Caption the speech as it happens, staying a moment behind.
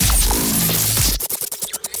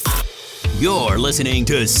You're listening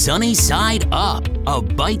to Sunny Side Up, a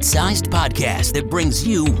bite-sized podcast that brings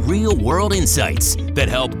you real-world insights that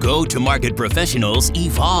help go-to-market professionals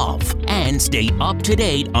evolve and stay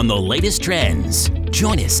up-to-date on the latest trends.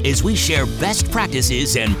 Join us as we share best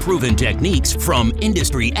practices and proven techniques from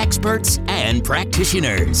industry experts and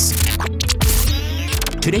practitioners.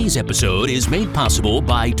 Today's episode is made possible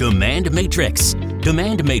by Demand Matrix.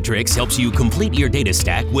 Demand Matrix helps you complete your data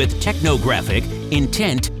stack with technographic,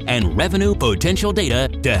 intent, and revenue potential data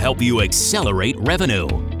to help you accelerate revenue.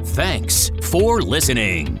 Thanks for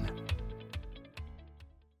listening.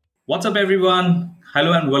 What's up, everyone?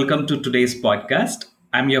 Hello and welcome to today's podcast.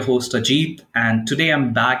 I'm your host, Ajit, and today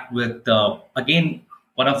I'm back with, again,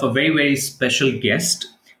 one of a very, very special guest.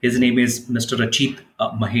 His name is Mr. Rachit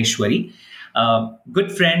Maheshwari.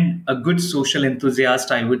 Good friend, a good social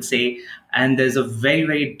enthusiast, I would say. And there's a very,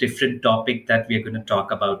 very different topic that we are going to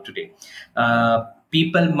talk about today.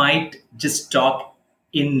 People might just talk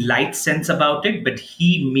in light sense about it, but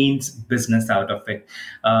he means business out of it.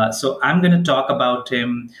 So I'm going to talk about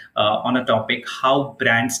him on a topic, how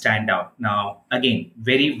brands stand out. Now, again,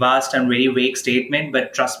 very vast and very vague statement,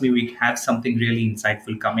 but trust me, we have something really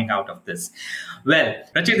insightful coming out of this. Well,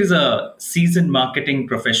 Rachit is a seasoned marketing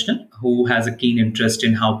professional who has a keen interest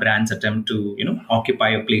in how brands attempt to, occupy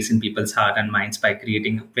a place in people's heart and minds by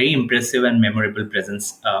creating a very impressive and memorable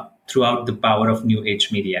presence throughout the power of new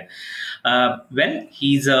age media.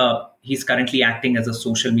 He's currently acting as a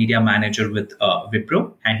social media manager with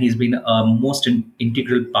Wipro, and he's been a most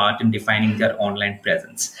integral part in defining their online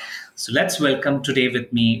presence. So let's welcome today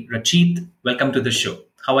with me, Rachit. Welcome to the show.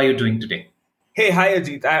 How are you doing today? Hey, hi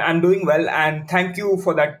Ajit. I'm doing well, and thank you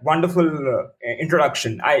for that wonderful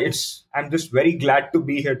introduction. I'm just very glad to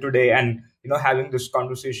be here today and having this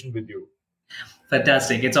conversation with you.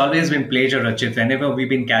 Fantastic. It's always been a pleasure, Rachit. Whenever we've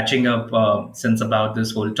been catching up since about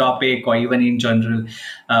this whole topic or even in general,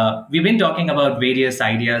 we've been talking about various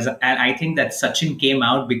ideas. And I think that Sachin came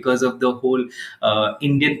out because of the whole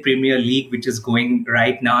Indian Premier League, which is going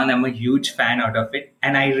right now. And I'm a huge fan out of it.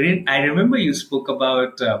 And I remember you spoke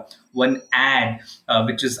about one ad,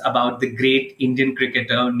 which is about the great Indian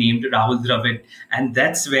cricketer named Rahul Dravid. And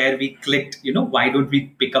that's where we clicked, why don't we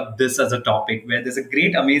pick up this as a topic, where there's a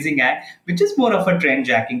great, amazing ad, which is more of a trend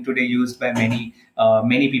jacking today used by many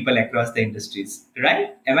people across the industries.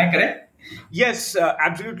 Right? Am I correct? Yes,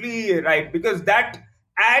 absolutely right. Because that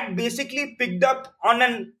ad basically picked up on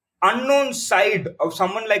an unknown side of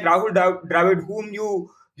someone like Rahul Dravid, whom you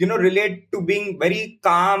relate to being very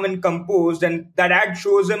calm and composed, and that ad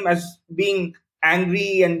shows him as being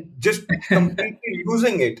angry and just completely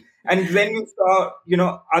losing it. And then you saw,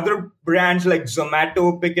 other brands like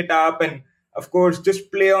Zomato pick it up and, of course,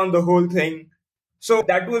 just play on the whole thing. So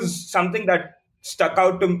that was something that stuck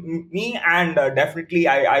out to me, and definitely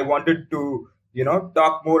I wanted to,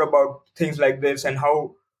 talk more about things like this and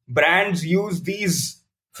how brands use these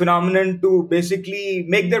phenomenon to basically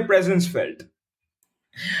make their presence felt.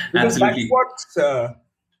 Because Absolutely. that's what's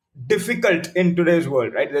difficult in today's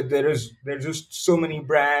world, right? That there's just so many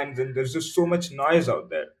brands and there's just so much noise out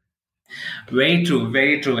there. Very true,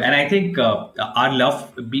 very true. And I think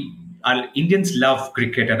our Indians love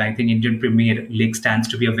cricket, and I think Indian Premier League stands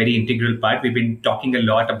to be a very integral part. We've been talking a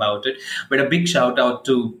lot about it, but a big shout out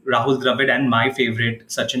to Rahul Dravid and my favorite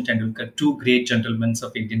Sachin Tendulkar, two great gentlemen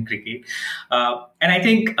of Indian cricket. And I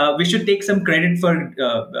think we should take some credit for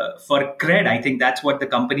cred. I think that's what the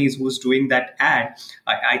company is who's doing that ad.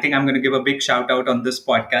 I think I'm going to give a big shout out on this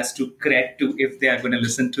podcast to cred too if they are going to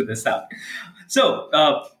listen to this out. So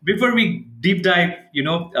before we deep dive,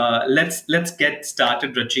 let's get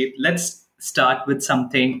started, Rachit. Let's start with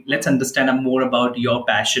something. Let's understand more about your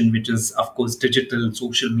passion, which is, of course, digital,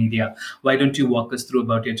 social media. Why don't you walk us through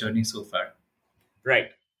about your journey so far?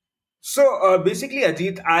 Right. So basically,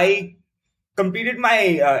 Ajit, I completed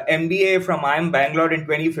my MBA from IIM Bangalore in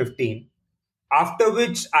 2015, after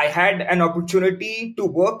which I had an opportunity to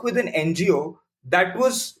work with an NGO that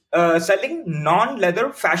was selling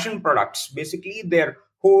non-leather fashion products. Basically, their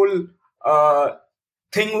whole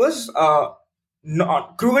thing was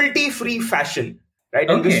cruelty-free fashion, right?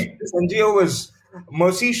 And this NGO was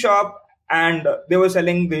Mercy Shop, and they were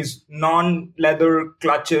selling these non-leather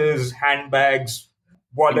clutches, handbags,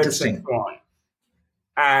 wallets, and so on.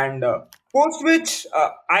 And post which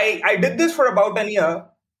I did this for about a year,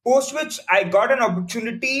 post which I got an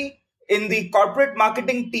opportunity in the corporate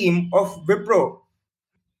marketing team of Wipro.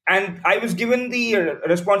 And I was given the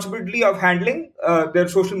responsibility of handling their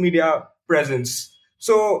social media presence.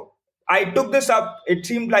 So I took this up. It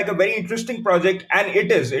seemed like a very interesting project, and it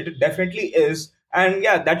definitely is. And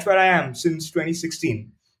yeah, that's where I am since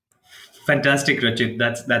 2016. Fantastic, Rachit.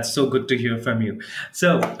 That's so good to hear from you.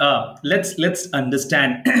 So let's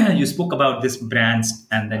understand. You spoke about this brands,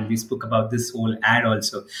 and then we spoke about this whole ad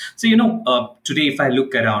also. So today, if I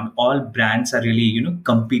look around, all brands are really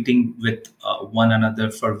competing with one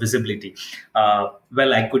another for visibility.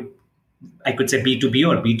 Well, I could say B2B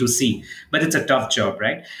or B2C, but it's a tough job,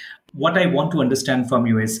 right? What I want to understand from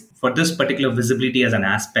you is for this particular visibility as an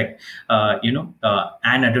aspect,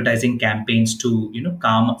 and advertising campaigns to,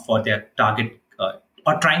 come for their target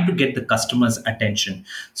or trying to get the customer's attention.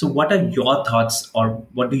 So what are your thoughts or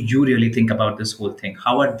what do you really think about this whole thing?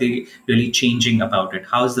 How are they really changing about it?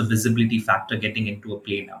 How is the visibility factor getting into a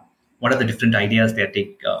play now? What are the different ideas they're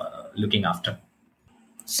looking after?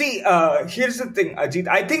 See, here's the thing, Ajit.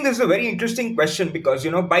 I think this is a very interesting question because,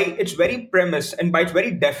 by its very premise and by its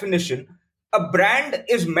very definition, a brand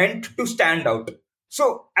is meant to stand out.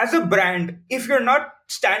 So, as a brand, if you're not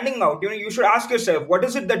standing out, you should ask yourself, what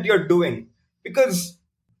is it that you're doing? Because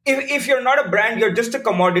if you're not a brand, you're just a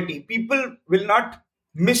commodity. People will not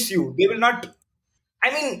miss you. They will not.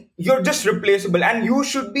 I mean, you're just replaceable and you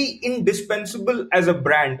should be indispensable as a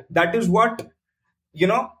brand. That is what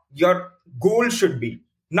your goal should be.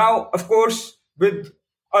 Now, of course, with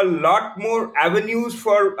a lot more avenues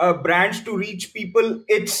for brands to reach people,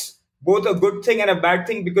 it's both a good thing and a bad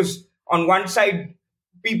thing because on one side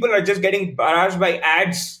people are just getting barraged by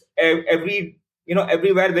ads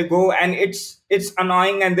everywhere they go, and it's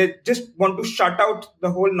annoying and they just want to shut out the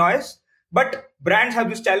whole noise. But brands have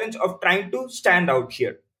this challenge of trying to stand out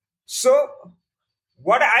here. So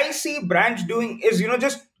what I see brands doing is,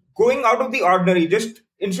 just going out of the ordinary, just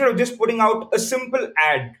instead of just putting out a simple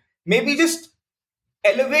ad, maybe just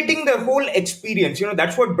elevating the whole experience.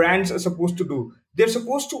 That's what brands are supposed to do. They're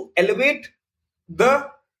supposed to elevate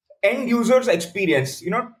the end user's experience,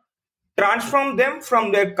 transform them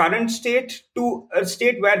from their current state to a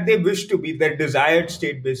state where they wish to be, their desired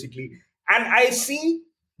state, basically. And I see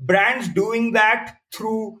brands doing that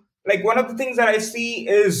through, like, one of the things that I see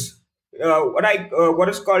is what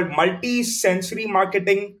is called multi-sensory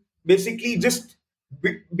marketing. Basically, just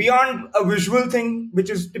beyond a visual thing, which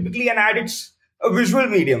is typically an ad, it's a visual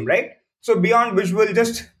medium, right? So beyond visual,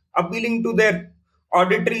 just appealing to their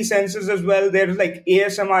auditory senses as well. There's like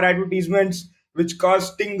ASMR advertisements which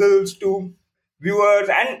cause tingles to viewers,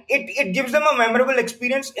 and it gives them a memorable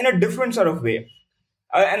experience in a different sort of way.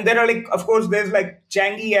 And there are, like, of course, there's like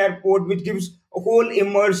Changi Airport, which gives a whole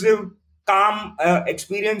immersive, calm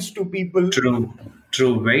experience to people.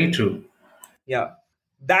 True, very true. Yeah.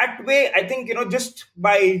 That way, I think, just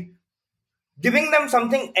by giving them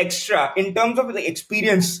something extra in terms of the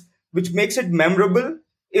experience, which makes it memorable,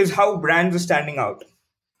 is how brands are standing out.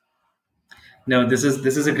 No, this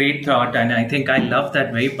is a great thought, and I think I love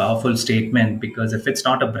that very powerful statement because if it's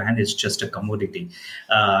not a brand, it's just a commodity.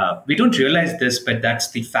 We don't realize this, but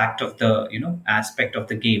that's the fact of the aspect of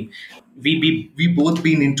the game. We both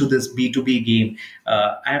been into this B2B game,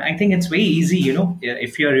 and I think it's very easy.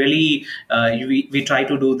 If you're really we try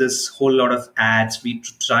to do this whole lot of ads, we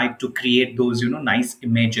try to create those nice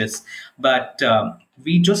images, but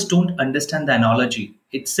we just don't understand the analogy.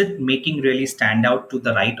 It's it making really stand out to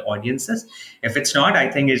the right audiences. If it's not,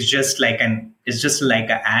 I think it's just like an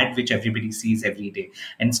ad which everybody sees every day,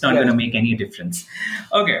 and it's not Yes. going to make any difference.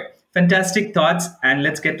 Okay, fantastic thoughts, and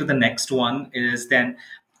let's get to the next one. Is then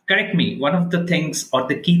correct me. One of the things or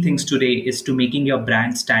the key things today is to making your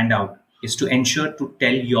brand stand out is to ensure to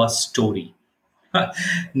tell your story.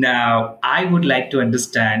 Now, I would like to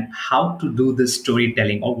understand how to do this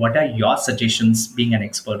storytelling, or what are your suggestions being an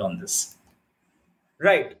expert on this?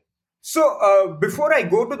 Right. So before I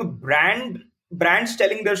go to the brands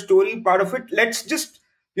telling their story part of it, let's just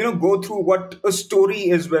go through what a story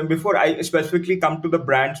is when before I specifically come to the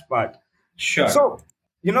brands part. Sure. So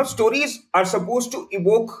stories are supposed to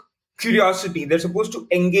evoke curiosity. They're supposed to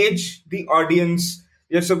engage the audience.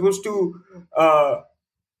 They're supposed to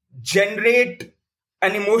generate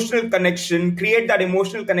an emotional connection, create that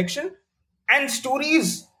emotional connection, and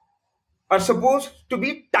stories are supposed to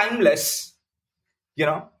be timeless.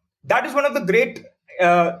 That is one of the great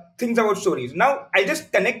things about stories. Now I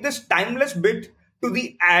just connect this timeless bit to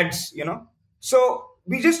the ads. So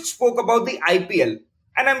we just spoke about the IPL,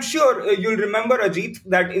 and I'm sure you'll remember, Ajit,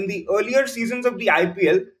 that in the earlier seasons of the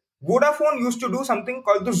IPL, Vodafone used to do something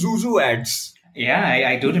called the Zuzu ads. Yeah,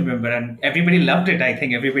 I do remember, and everybody loved it. I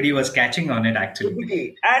think everybody was catching on it actually.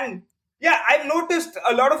 Typically. And yeah, I've noticed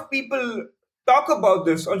a lot of people talk about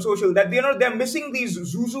this on social, that they're missing these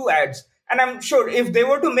Zuzu ads. And I'm sure if they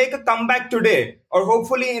were to make a comeback today, or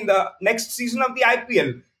hopefully in the next season of the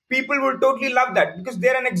IPL, people will totally love that because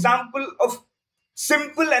they're an example of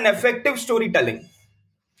simple and effective storytelling.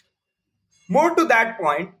 more to that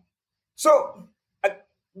point, so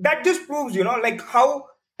that just proves, like how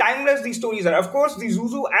timeless these stories are. Of course, the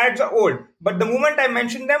Zuzu ads are old, but the moment I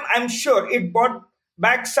mentioned them, I'm sure it brought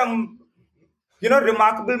back some,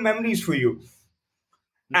 remarkable memories for you.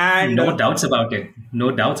 And No doubts about it. No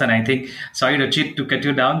doubts. And I think, sorry, Rachit, to cut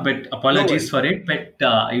you down, but no apologies worries. for it.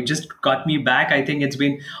 But you just got me back. I think it's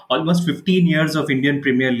been almost 15 years of Indian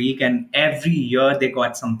Premier League, and every year they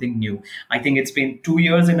got something new. I think it's been 2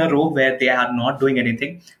 years in a row where they are not doing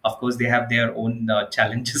anything. Of course, they have their own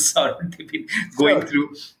challenges or they've been going Sure.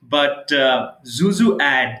 through. But Zuzu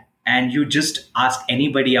ad, and you just ask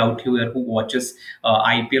anybody out here who watches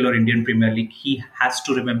IPL or Indian Premier League, he has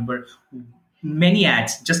to remember many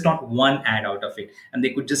ads, just not one ad out of it, and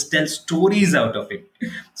they could just tell stories out of it.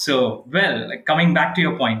 So, well, like, coming back to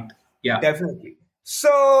your point, yeah. Definitely.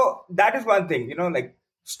 So that is one thing, like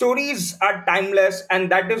stories are timeless,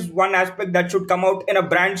 and that is one aspect that should come out in a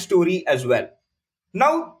brand story as well.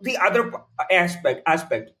 Now, the other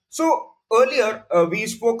aspect. So earlier we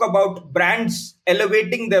spoke about brands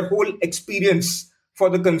elevating their whole experience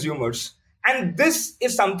for the consumers, and this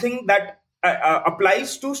is something that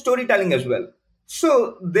applies to storytelling as well.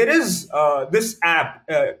 So there is this app.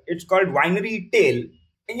 It's called Winery Tale.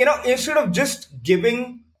 Instead of just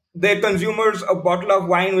giving their consumers a bottle of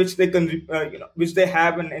wine which which they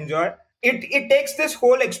have and enjoy, it takes this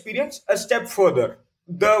whole experience a step further.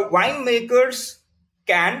 The winemakers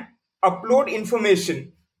can upload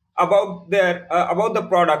information about the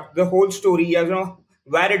product, the whole story,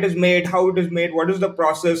 where it is made, how it is made, what is the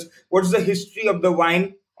process, what is the history of the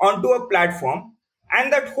wine, onto a platform,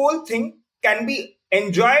 and that whole thing can be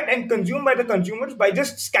enjoyed and consumed by the consumers by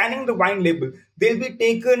just scanning the wine label. They'll be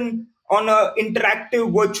taken on a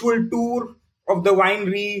interactive virtual tour of the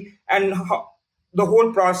winery and the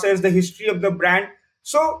whole process, the history of the brand.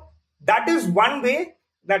 So that is one way.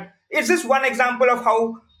 That is just one example of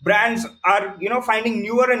how brands are, finding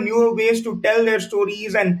newer and newer ways to tell their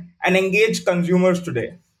stories and engage consumers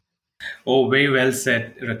today. Oh, very well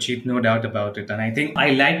said, Rachit. No doubt about it. And I think I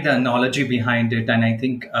like the analogy behind it. And I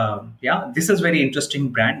think, yeah, this is very interesting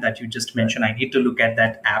brand that you just mentioned. I need to look at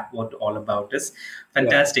that app, what all about is. Yeah.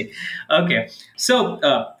 Fantastic. Okay. So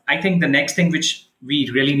I think the next thing which we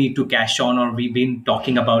really need to cash on, or we've been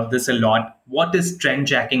talking about this a lot, what is trend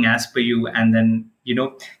jacking as per you? And then,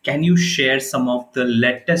 can you share some of the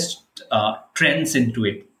latest trends into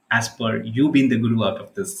it as per you being the guru out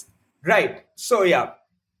of this? Right. So yeah,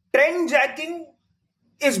 trend jacking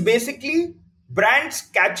is basically brands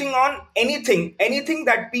catching on anything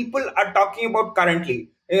that people are talking about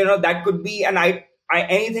currently. That could be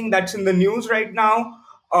anything that's in the news right now,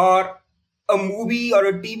 or a movie or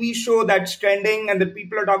a TV show that's trending and that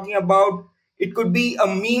people are talking about. It could be a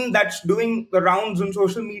meme that's doing the rounds on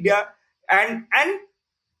social media, and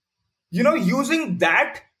using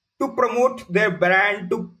that to promote their brand,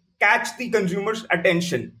 to catch the consumer's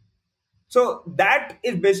attention. So that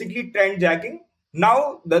is basically trend jacking.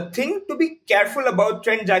 Now, the thing to be careful about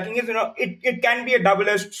trend jacking is, it can be a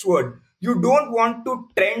double-edged sword. You don't want to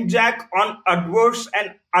trend jack on adverse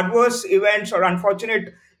events or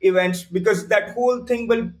unfortunate events, because that whole thing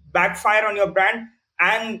will backfire on your brand,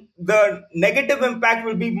 and the negative impact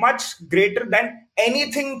will be much greater than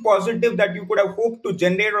anything positive that you could have hoped to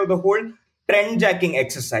generate or the whole trend jacking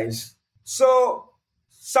exercise. So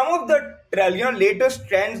some of the latest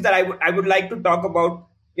trends that I would like to talk about.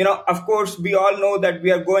 Of course, we all know that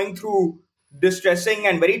we are going through distressing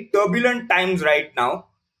and very turbulent times right now,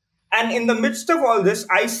 and in the midst of all this,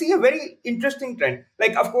 I see a very interesting trend.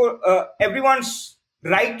 Like, of course, everyone's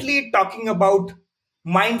rightly talking about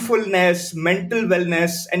mindfulness, mental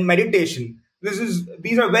wellness, and meditation.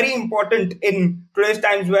 These are very important in today's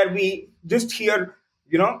times, where we just hear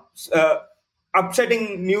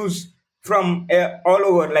upsetting news from all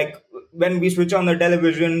over, like when we switch on the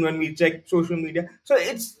television, when we check social media. So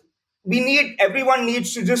everyone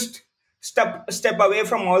needs to just step away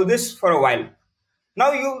from all this for a while.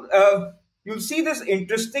 Now you'll see this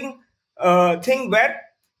interesting thing where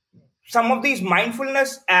some of these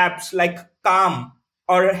mindfulness apps like Calm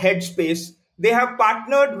or Headspace, they have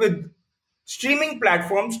partnered with streaming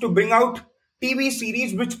platforms to bring out TV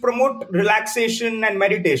series which promote relaxation and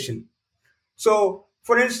meditation. So,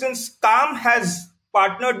 for instance, Calm has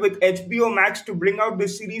partnered with HBO Max to bring out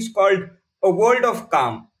this series called A World of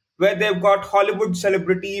Calm, where they've got Hollywood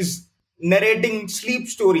celebrities narrating sleep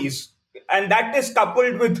stories. And that is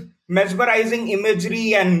coupled with mesmerizing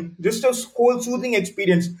imagery and just a whole soothing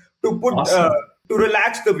experience Awesome. to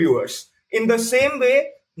relax the viewers. In the same way,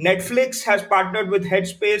 Netflix has partnered with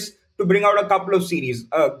Headspace to bring out a couple of series,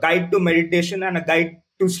 a guide to meditation and a guide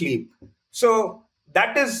to sleep. So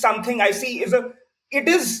that is something I see it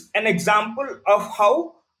is an example of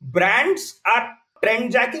how brands are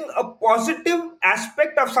trend jacking a positive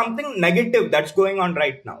aspect of something negative that's going on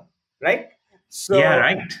right now, right? Yeah, So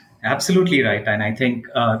right. Absolutely right. And I think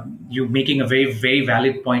you're making a very, very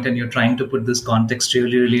valid point, and you're trying to put this context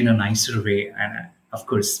really, really in a nicer way. And of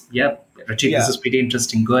course, yeah, Rachit, this yeah. is pretty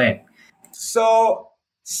interesting. Go ahead. So,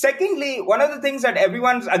 secondly, one of the things that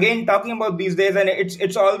everyone's again talking about these days, and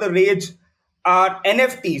it's all the rage, are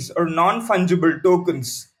NFTs or non-fungible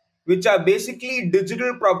tokens, which are basically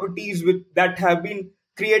digital properties that have been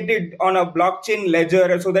created on a blockchain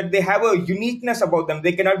ledger, so that they have a uniqueness about them.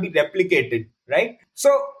 They cannot be replicated, right?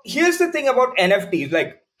 So here's the thing about NFTs: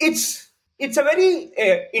 like it's a very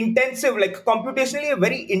intensive, like computationally, a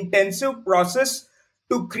very intensive process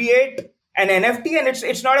to create an NFT, and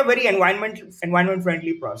it's not a very environment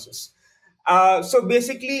friendly process. So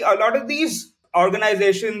basically, a lot of these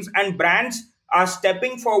organizations and brands are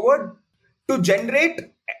stepping forward to generate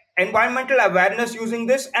environmental awareness using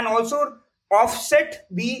this, and also offset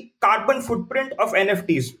the carbon footprint of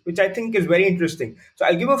NFTs, which I think is very interesting. So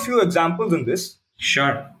I'll give a few examples in this.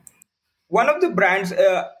 Sure. One of the brands,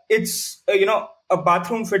 it's a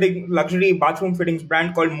luxury bathroom fittings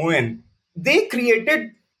brand called Moen. They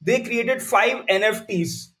created 5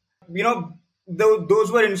 NFTs.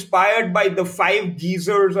 Those were inspired by the 5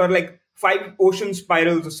 geysers, or like 5 ocean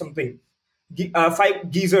spirals or something.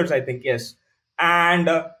 5 geysers, I think, yes. And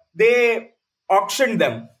they auctioned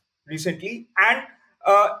them recently, and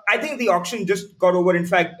I think the auction just got over. In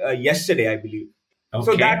fact, yesterday, I believe.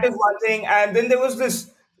 So that Okay. is one thing. And then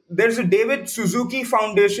there's a David Suzuki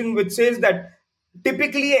Foundation, which says that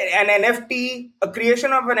typically a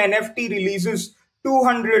creation of an NFT releases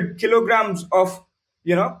 200 kilograms of,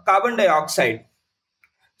 carbon dioxide.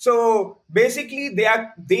 So basically,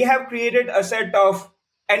 they have created a set of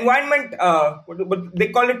environment, what they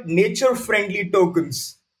call it, nature friendly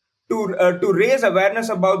tokens, to raise awareness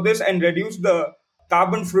about this and reduce the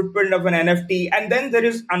carbon footprint of an NFT. And then there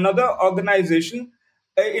is another organization.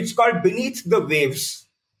 It's called Beneath the Waves.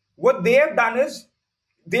 What they have done is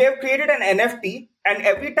they have created an NFT, and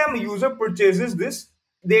every time a user purchases this,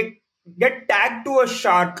 they get tagged to a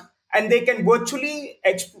shark, and they can virtually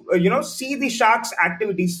see the shark's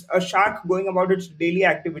activities, a shark going about its daily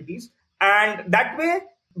activities. And that way,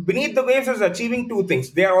 Beneath the Waves is achieving two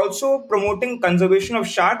things. They are also promoting conservation of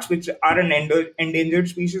sharks, which are an endangered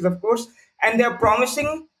species, of course, and they are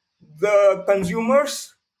promising the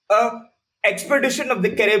consumers a expedition of the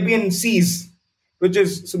Caribbean seas, which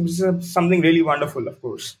is something really wonderful, of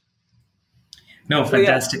course. No, So yeah,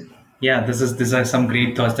 fantastic. Yeah, these are some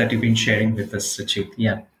great thoughts that you've been sharing with us, Rachit.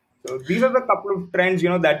 Yeah. so these are the couple of trends,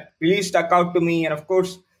 that really stuck out to me. And of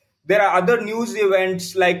course, there are other news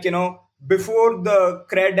events, like, before the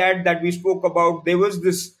cred ad that we spoke about, there was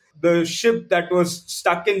the ship that was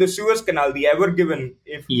stuck in the Suez Canal, the Ever Given,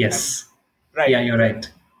 if I'm Yes. right. Yeah, you're right.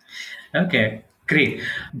 Okay, great.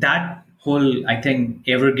 That whole, I think,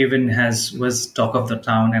 Ever Given has was talk of the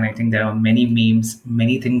town, and I think there are many memes,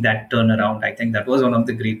 many things that turn around. I think that was one of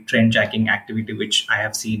the great trend jacking activity which I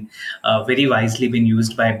have seen very wisely been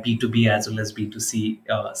used by B2B as well as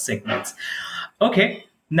B2C segments. Okay,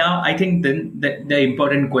 now I think then the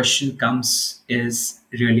important question comes is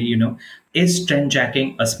really, is trend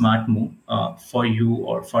jacking a smart move for you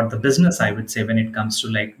or for the business? I would say when it comes to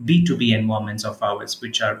like B2B environments of ours,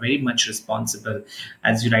 which are very much responsible,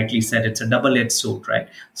 as you rightly said, it's a double-edged sword, right?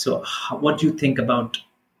 So, what do you think about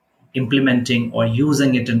implementing or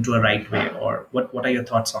using it into a right way, or what are your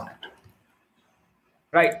thoughts on it?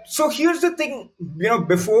 Right. So here's the thing,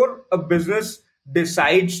 before a business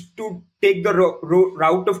decides to take the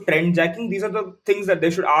route of trend jacking, these are the things that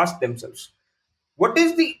they should ask themselves. What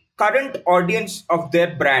is the current audience of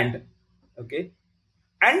their brand? Okay.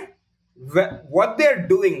 And what they're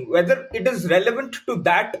doing, whether it is relevant to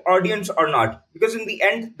that audience or not. Because in the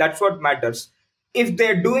end, that's what matters. If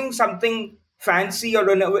they're doing something fancy or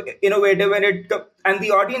innovative, and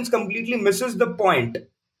the audience completely misses the point,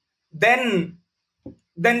 then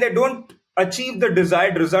they don't achieve the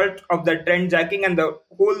desired result of the trend jacking, and the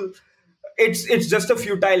whole it's just a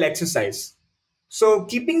futile exercise. So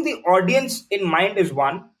keeping the audience in mind is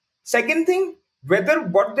one. Second thing, whether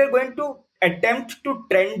what they're going to attempt to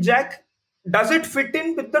trend jack, does it fit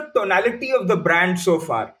in with the tonality of the brand so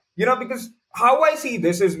far? Because how I see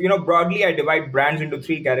this is, broadly I divide brands into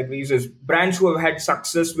 3 categories: is brands who have had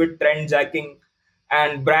success with trend jacking,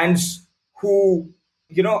 and brands who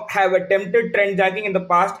have attempted trend jacking in the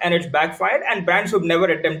past and it's backfired, and brands who've never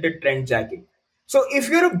attempted trend jacking. So if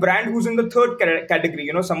you're a brand who's in the third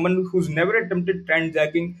category, someone who's never attempted trend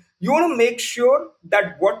jacking, you want to make sure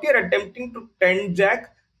that what you're attempting to trend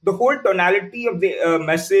jack, the whole tonality of the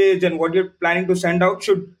message and what you're planning to send out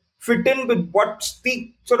should fit in with what's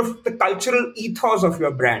the sort of the cultural ethos of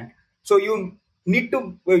your brand. So you need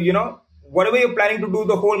to, whatever you're planning to do,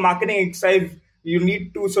 the whole marketing exercise, you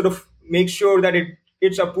need to sort of make sure that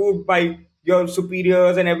it's approved by your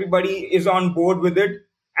superiors and everybody is on board with it.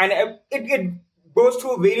 And it goes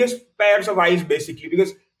through various pairs of eyes, basically,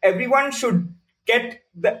 because everyone should get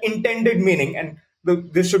the intended meaning, and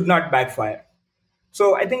this should not backfire.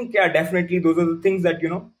 So I think, yeah, definitely those are the things that,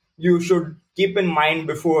 you should keep in mind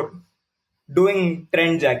before doing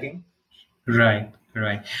trend jacking. Right,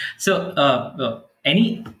 right. So,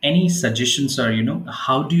 any suggestions, or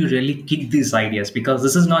how do you really kick these ideas? Because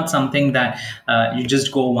this is not something that you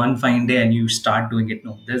just go one fine day and you start doing it.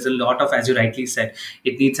 No, there's a lot of, as you rightly said,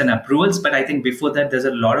 it needs an approvals. But I think before that, there's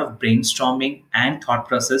a lot of brainstorming and thought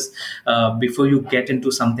process before you get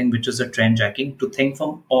into something which is a trend jacking, to think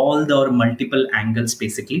from all the or multiple angles,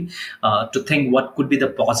 basically, to think what could be the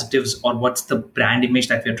positives or what's the brand image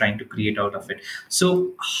that we're trying to create out of it.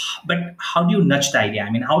 So, but how do you nudge the idea?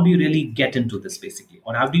 I mean, how do you really get into this, basically,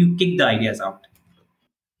 or how do you kick the ideas out?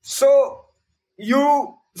 So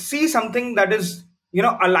you see something that is,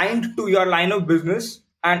 aligned to your line of business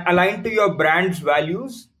and aligned to your brand's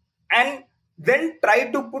values, and then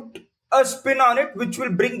try to put a spin on it which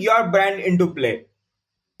will bring your brand into play.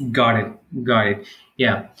 Got it. Got it.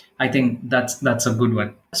 Yeah, I think that's a good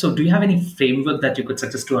one. So, do you have any framework that you could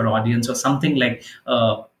suggest to our audience, or something like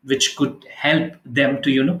which could help them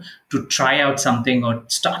to to try out something, or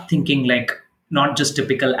start thinking like not just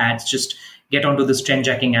typical ads, just get onto this trend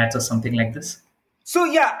jacking ads or something like this? So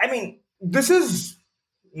yeah, I mean, this is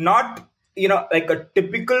not, like a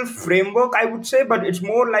typical framework, I would say, but it's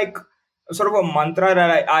more like sort of a mantra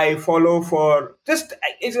that I follow for just,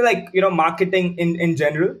 it's like, marketing in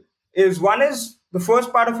general. Is one is the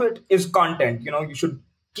first part of it is content. You should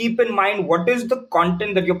keep in mind what is the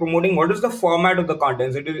content that you're promoting, what is the format of the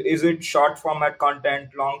content. Is it short format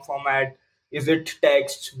content, long format, is it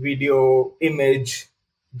text, video, image,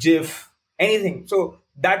 GIF, anything? So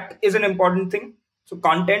that is an important thing. So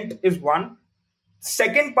content is one.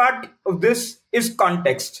 Second part of this is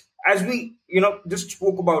context. As we just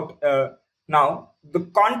spoke about now, the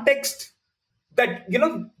context that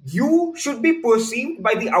you should be perceived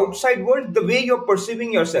by the outside world the way you're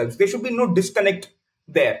perceiving yourselves. There should be no disconnect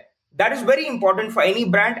there. That is very important for any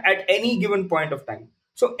brand at any given point of time.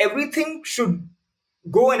 So everything should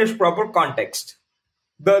go in its proper context.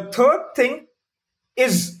 The third thing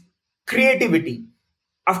is creativity.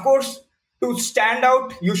 Of course, to stand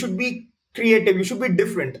out, you should be creative, you should be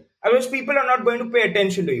different. Otherwise, people are not going to pay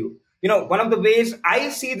attention to you. One of the ways I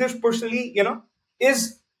see this personally,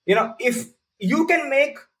 is, if you can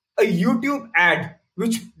make a YouTube ad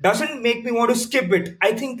which doesn't make me want to skip it,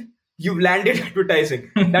 I think you've landed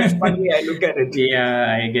advertising. That's one way I look at it.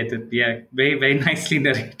 Yeah, I get it. Yeah, very, very nicely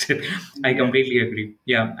narrated. I completely agree.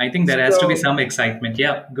 Yeah, I think there has to be some excitement.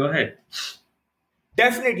 Yeah, go ahead.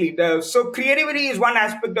 Definitely. So creativity is one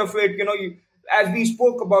aspect of it. As we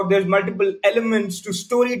spoke about, there's multiple elements to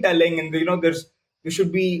storytelling, and there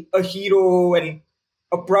should be a hero and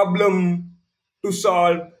a problem to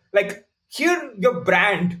solve. Like here, your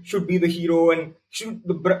brand should be the hero, and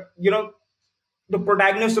the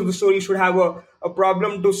protagonist of the story should have a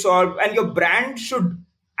problem to solve, and your brand should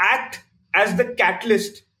act as the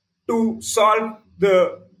catalyst to solve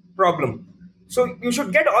the problem. So you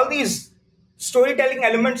should get all these storytelling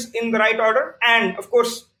elements in the right order, and of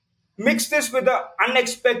course mix this with an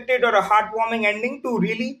unexpected or a heartwarming ending to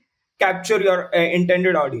really capture your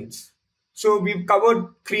intended audience. So we've covered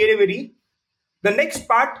creativity. The next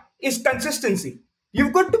part is consistency.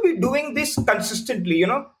 You've got to be doing this consistently.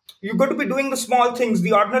 You've got to be doing the small things,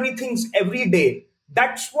 the ordinary things every day.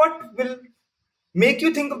 That's what will make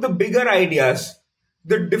you think of the bigger ideas,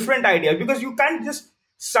 the different ideas, because you can't just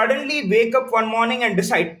suddenly wake up one morning and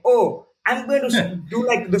decide, oh, I'm going to do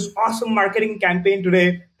like this awesome marketing campaign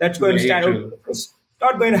today that's going to stand out. It's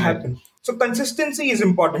not going to happen. So consistency is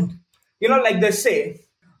important. Like they say,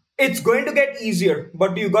 it's going to get easier,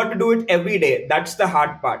 but you got to do it every day. That's the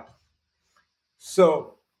hard part.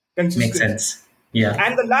 So consistency. Makes sense. Yeah.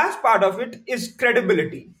 And the last part of it is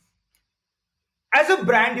credibility. As a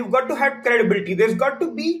brand, you've got to have credibility. There's got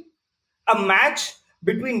to be a match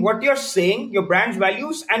between what you're saying, your brand's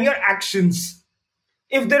values, and your actions.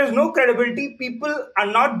 If there is no credibility, people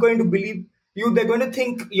are not going to believe you. They're going to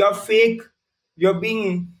think you're fake, you're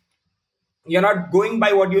not going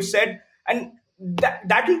by what you said. And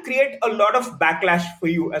that will create a lot of backlash for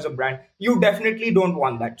you as a brand. You definitely don't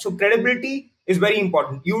want that. So credibility is very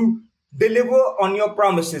important. You deliver on your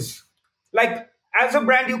promises. Like, as a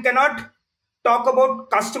brand, you cannot talk about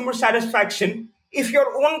customer satisfaction if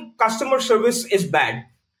your own customer service is bad,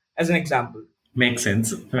 as an example. Makes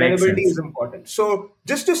sense. Makes Credibility sense. is important. So,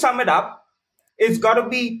 just to sum it up, it's got to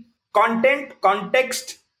be content,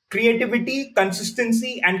 context, creativity,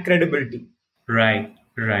 consistency, and credibility. Right,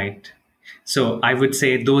 right. So I would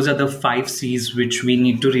say those are the 5 C's which we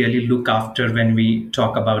need to really look after when we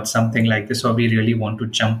talk about something like this, or we really want to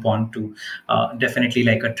jump on to definitely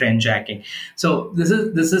like a trend jacking. So this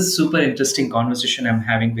is super interesting conversation I'm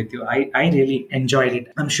having with you. I really enjoyed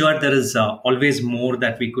it. I'm sure there is always more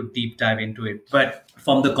that we could deep dive into it, but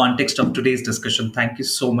from the context of today's discussion, thank you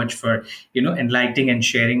so much for enlightening and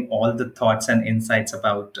sharing all the thoughts and insights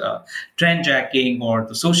about trend jacking or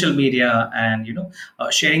the social media, and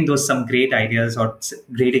sharing those some great ideas or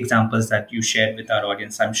great examples that you shared with our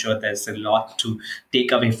audience. I'm sure there's a lot to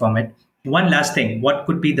take away from it. One last thing, what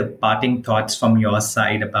could be the parting thoughts from your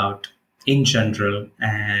side about in general?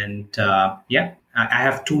 And yeah, I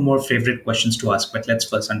have two more favorite questions to ask, but let's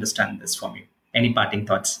first understand this from you. Any parting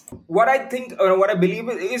thoughts? What I think, or what I believe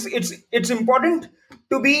is, it's important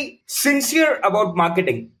to be sincere about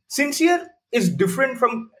marketing. Sincere is different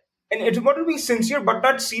from, and it's important to be sincere but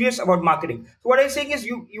not serious about marketing. So what I'm saying is,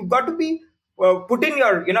 you got to be put in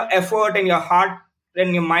your effort and your heart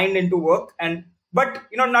and your mind into work, and but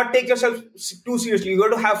not take yourself too seriously. You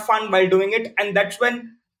got to have fun while doing it, and that's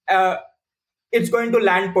when it's going to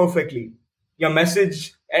land perfectly. Your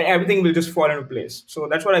message and everything will just fall into place. So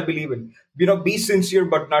that's what I believe in. Be sincere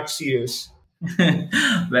but not serious.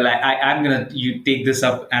 Well, I'm gonna you take this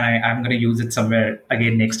up, and I'm gonna use it somewhere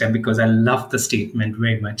again next time because I love the statement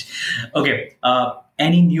very much. Okay,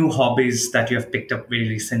 any new hobbies that you have picked up very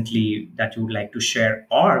recently that you would like to share,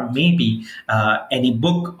 or maybe any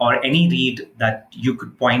book or any read that you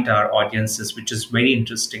could point our audiences, which is very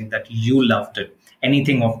interesting that you loved it.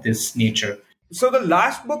 Anything of this nature? So the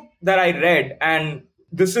last book that I read, and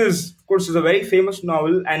this is, of course, is a very famous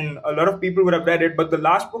novel, and a lot of people would have read it. But the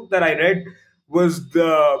last book that I read was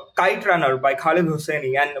The Kite Runner by Khalid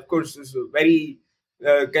Hosseini, and of course, it's a very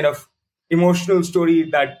kind of emotional story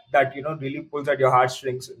that really pulls at your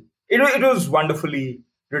heartstrings. It was wonderfully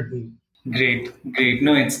written. Great, great.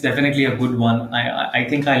 No, it's definitely a good one. I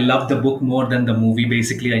think I love the book more than the movie.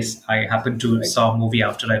 Basically, I happened to saw a movie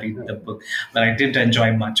after I read the book, but I didn't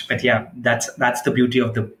enjoy much. But yeah, that's the beauty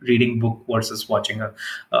of the reading book versus watching a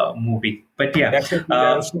movie. But yeah, Definitely, there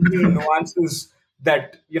are so many nuances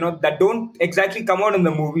that that don't exactly come out in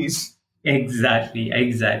the movies. Exactly.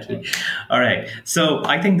 All right. So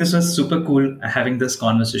I think this was super cool having this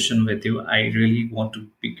conversation with you. I really want to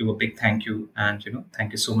give a big thank you, and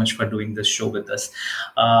thank you so much for doing this show with us.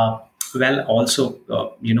 Well, also,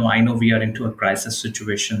 I know we are into a crisis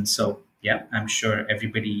situation, so yeah, I'm sure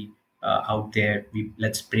everybody out there,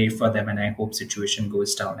 let's pray for them, and I hope situation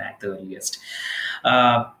goes down at the earliest.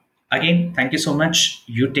 Again, thank you so much.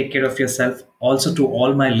 You take care of yourself. Also, to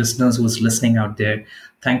all my listeners who's listening out there,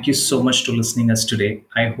 thank you so much to listening us today.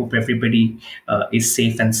 I hope everybody is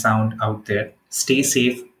safe and sound out there. Stay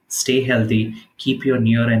safe, stay healthy, keep your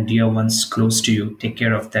near and dear ones close to you. Take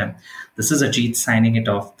care of them. This is Ajit signing it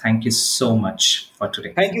off. Thank you so much for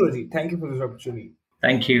today. Thank you, Ajit. Thank you for this opportunity.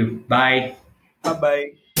 Thank you. Bye.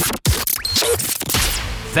 Bye-bye.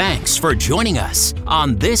 Thanks for joining us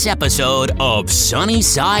on this episode of Sunny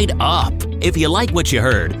Side Up. If you like what you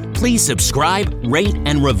heard, please subscribe, rate,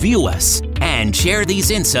 and review us, and share these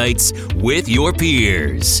insights with your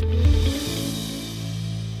peers.